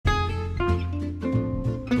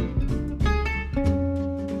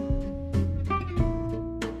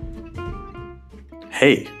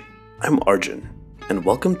Hey, I'm Arjun, and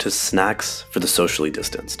welcome to Snacks for the Socially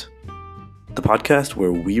Distanced, the podcast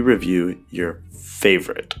where we review your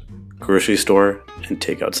favorite grocery store and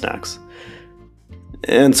takeout snacks,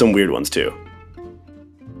 and some weird ones too.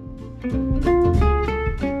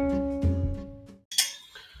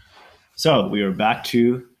 So we are back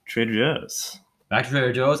to Trader Joe's. Back to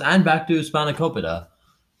Trader Joe's and back to Spanakopita,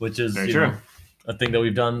 which is a thing that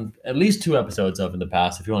we've done at least 2 episodes of in the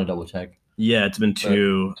past, if you want to double check. Yeah, it's been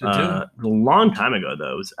two. A long time ago,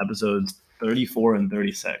 though. It was episodes 34 and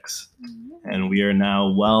 36. And we are now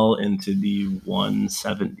well into the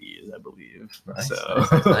 170s, I believe. Nice, so,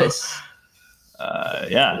 nice.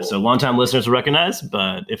 So long-time listeners will recognize,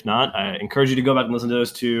 but if not, I encourage you to go back and listen to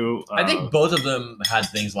those two. I think both of them had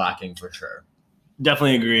things lacking for sure.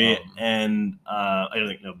 Definitely agree. And I don't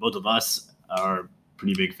think both of us are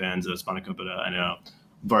pretty big fans of Spanakopita. I know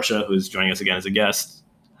Varsha, who's joining us again as a guest,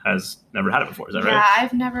 has never had it before. Is that right? Yeah,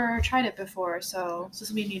 I've never tried it before, so this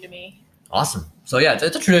will be new to me. Awesome. So yeah,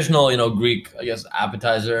 it's a traditional, Greek, I guess,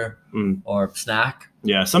 appetizer or snack.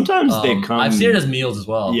 Yeah, sometimes they come. I've seen it as meals as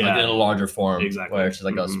well, Yeah. like in a larger form, Exactly. where it's just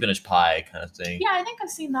like a spinach pie kind of thing. Yeah, I think I've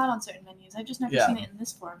seen that on certain menus. I've just never seen it in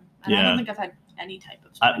this form. And I Yeah. don't think I've had any type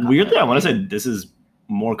of Weirdly, I want to say this is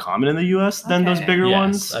more common in the U.S. than those bigger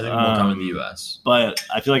ones. I think more common in the U.S. But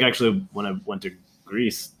I feel like actually when I went to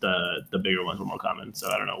Greece, the bigger ones were more common. So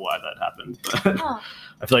I don't know why that happened. But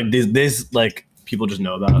I feel like these like people just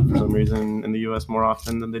know about for some reason in the U.S. more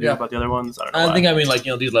often than they do about the other ones. I don't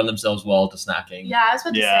know. These lend themselves well to snacking. Yeah, I was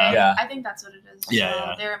about to say. Yeah. I think that's what it is. Yeah, So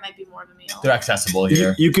yeah. there it might be more of a meal. They're accessible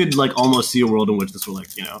here. You could like almost see a world in which this were like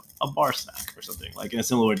a bar snack or something like in a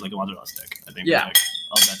similar way to like a mozzarella stick. I think. Yeah. Like,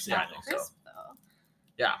 that's it. Yeah, I think so. Crisp, though.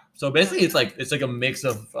 Yeah. So basically, it's like a mix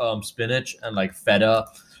of spinach and like feta,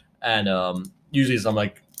 and usually some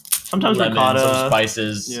like Sometimes lemon, ricotta, some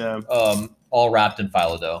spices. Yeah. All wrapped in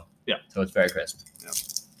phyllo dough. Yeah. So it's very crisp. Yeah.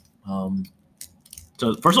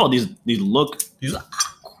 So first of all, these look These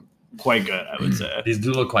quite good, I would say. these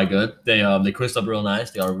do look quite good. They crisp up real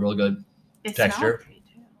nice. They are real good. It Texture. smelled pretty,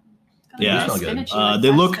 too. Yeah. Kinda They smell good. spinachy, like They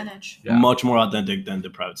fresh look spinach. Yeah. Much more authentic than the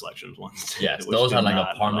private selections ones. Yes, which those did had like not a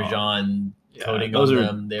at all. Parmesan Yeah, coating those on are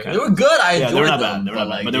them. They kind were good. I Yeah, enjoyed they were not them, bad. They were not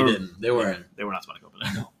bad, but they weren't. They were not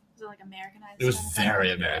Spanakopita. Was it like Americanized? It was kind of very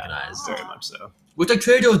thing? Americanized. Very much so. Which like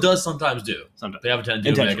Trader Joe's does sometimes do. Sometimes. They have a tendency to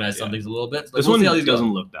Intentionally, Americanize some yeah. things a little bit. This we'll one see how these go.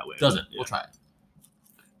 doesn't look that way. Doesn't. Yeah. We'll try it.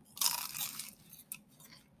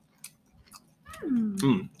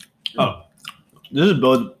 Oh, this is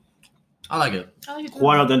both I like it. I like it too.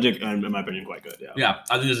 quite authentic and, in my opinion, quite good. Yeah. Yeah,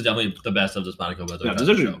 I think this is definitely the best of the Spanakopita. Yeah, this is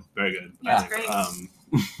actually very good. Yeah, I it's think.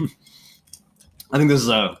 great. I think this is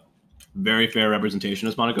a very fair representation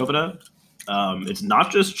of Spanakopita. It's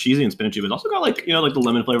not just cheesy and spinachy, but it's also got like the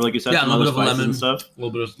lemon flavor, like you said. Yeah, a some little other bit of spices lemon. and stuff. A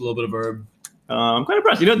little bit of herb. I'm quite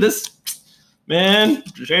impressed. Man,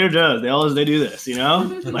 Trader Joe's, they do this,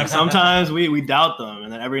 Like sometimes we doubt them,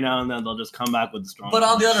 and then every now and then they'll just come back with strong. But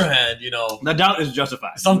on the other hand, the doubt is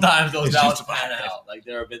justified. sometimes those It's doubts justified. pan out. Like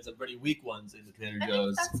there have been some pretty weak ones in the Trader I think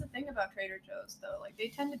Joe's. that's the thing about Trader Joe's, though. Like, they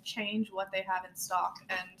tend to change what they have in stock,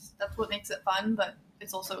 and that's what makes it fun, but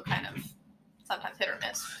it's also kind of sometimes hit or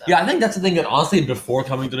miss. So. Yeah, I think that's the thing that honestly, before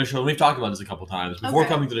coming to the show, we've talked about this a couple times. Before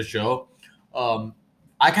coming to the show,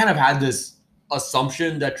 I kind of had this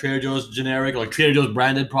assumption that Trader Joe's generic, like Trader Joe's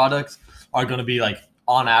branded products, are going to be like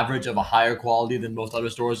on average of a higher quality than most other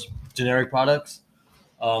stores' generic products.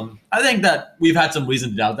 I think that we've had some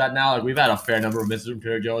reason to doubt that now. Like we've had a fair number of misses from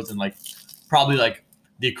Trader Joe's, and like probably like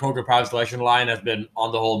the Kroger Private Selection line has been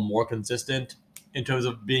on the whole more consistent in terms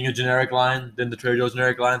of being a generic line than the Trader Joe's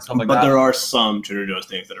generic line, stuff like but that. there are some Trader Joe's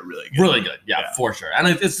things that are really good. Really good, yeah, for sure. And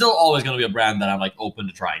it's still always going to be a brand that I'm like open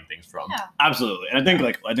to trying things from. Yeah. Absolutely. And I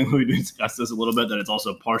think we discussed this a little bit, that it's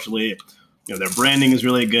also partially, their branding is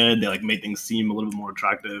really good. They like make things seem a little bit more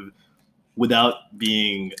attractive without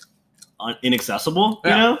being inaccessible,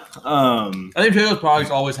 Yeah. I I think Trader Joe's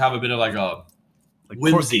products always have a bit of like a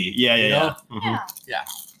whimsy. Yeah, yeah, you yeah. know? Mhm. Yeah. Yeah.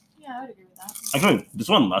 Yeah, I would agree with that. Actually, this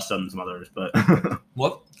one less so than some others, but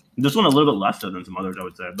What? this one a little bit less so than some others, I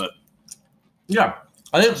would say. But Yeah.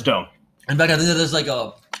 I think, still, in fact, I think that there's like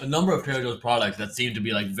a number of Trader Joe's products that seem to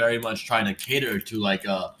be like very much trying to cater to like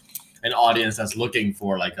an audience that's looking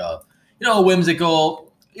for like a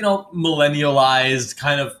whimsical, millennialized,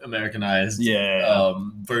 kind of Americanized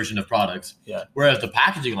version of products. Yeah. Whereas the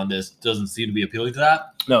packaging on this doesn't seem to be appealing to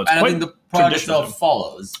that. no, it's And I quite think the product traditional. itself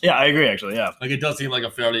follows. Yeah, I agree. Actually, yeah, Like it does seem like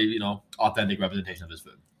a fairly, authentic representation of this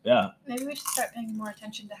food. yeah, Maybe we should start paying more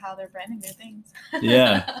attention to how they're branding their things.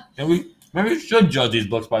 yeah. And maybe we should judge these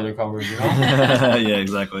books by their covers, Yeah,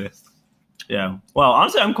 exactly. Yeah. Well,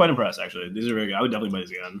 honestly, I'm quite impressed. Actually, these are very good. I would definitely buy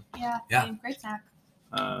these again. Yeah. Yeah. Great snack.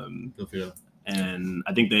 Good for you. And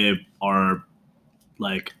I think they are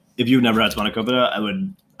like, if you've never had spanakopita,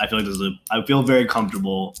 I feel like I feel very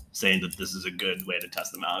comfortable saying that this is a good way to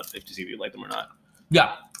test them out to see if you like them or not.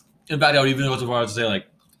 Yeah. In fact, I would even go so far as to say, like,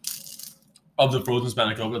 of the frozen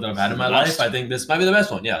spanakopita that I've had in my life, I think this might be the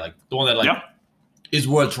best one. Yeah, like the one that is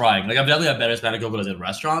worth trying. Like I've definitely had better spanakopitas in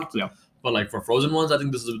restaurants. Yeah. But like for frozen ones, I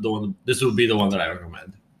think this is the one. This would be the one that I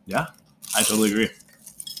recommend. Yeah, I totally agree.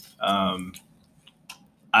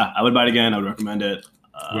 I would buy it again. I would recommend it.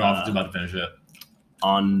 We're obviously about to finish it.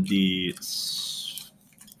 On the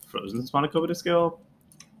frozen spanakopita scale,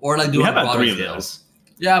 or like we have had 3 of those.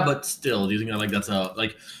 Yeah, but still, do you think that's a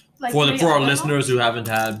like Like for our listeners who haven't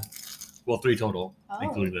had 3 total, Oh.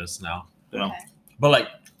 including this now. Yeah. Okay. But like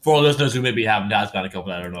for our listeners who maybe haven't had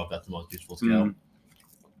spanakopita, I don't know if that's the most useful scale.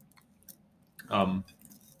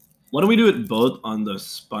 Why don't we do it both on the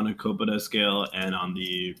spanakopita scale and on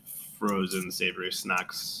the frozen savory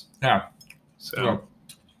snacks? Yeah. So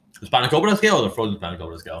the spanakopita scale or the frozen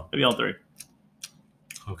spanakopita scale? maybe all 3.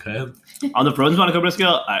 Okay. On the frozen spanakopita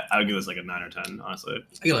scale, I would give this like a 9 or 10, honestly.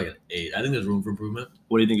 I get like an 8. I think there's room for improvement.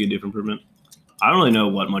 What do you think you'd do for improvement? I don't really know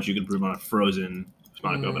what much you could improve on a frozen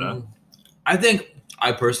spanakopita. I think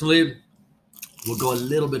I personally will go a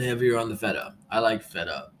little bit heavier on the feta. I like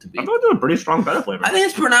feta to be. I feel like they're a pretty strong feta flavor. I think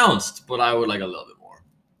it's pronounced, but I would like a little bit more.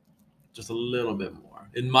 Just a little bit more.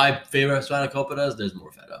 In my favorite spanakopitas, there's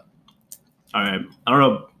more feta. All right. I don't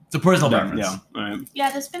know. It's a personal preference. Yeah. All right.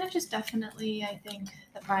 Yeah, the spinach is definitely, I think,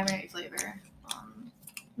 the primary flavor.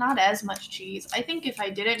 Not as much cheese. I think if I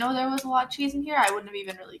didn't know there was a lot of cheese in here, I wouldn't have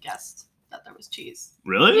even really guessed that there was cheese.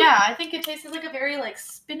 Really? Yeah, I think it tasted like a very like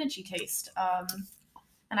spinachy taste.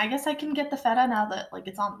 And I guess I can get the feta now that like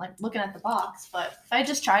it's on like looking at the box. But if I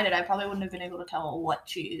just tried it, I probably wouldn't have been able to tell what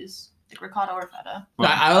cheese, like ricotta or feta.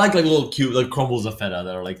 I like little cute like crumbles of feta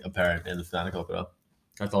that are like apparent in the spanakopita.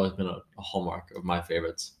 That's always been a hallmark of my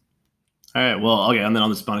favorites. All right. Well, okay. And then on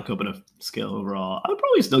the spanakopita scale overall, I would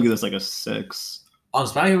probably still give this like a 6. On the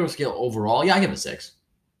spanakopita scale overall, yeah, I give it a 6.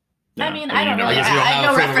 Yeah. I mean, I don't know. I guess you don't I have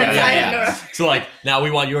have a no favorite, reference. yeah, I yeah. have no reference. So like now we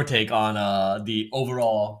want your take on the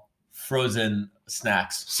overall frozen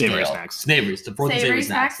snacks. Savory scale. snacks. Savories. The frozen savory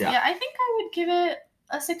snacks. Yeah, I think I would give it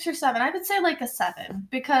a 6 or 7. I would say like a 7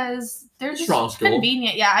 because they're just Strong school.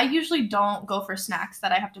 convenient. Yeah, I usually don't go for snacks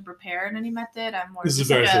that I have to prepare in any method. I'm more This is just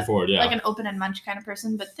very like straightforward. Yeah. like an open and munch kind of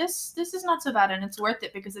person. But this is not so bad, and it's worth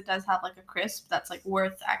it because it does have like a crisp that's like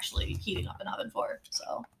worth actually heating up an oven for.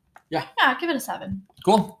 So Yeah, give it a 7.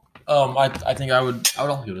 cool. I think I would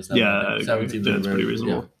also give it a 7. Yeah, I think I agree. 17 That's very- pretty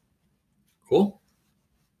reasonable. yeah. Cool.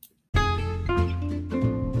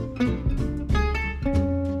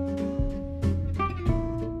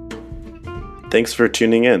 Thanks for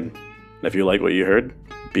tuning in. And if you like what you heard,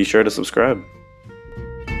 be sure to subscribe.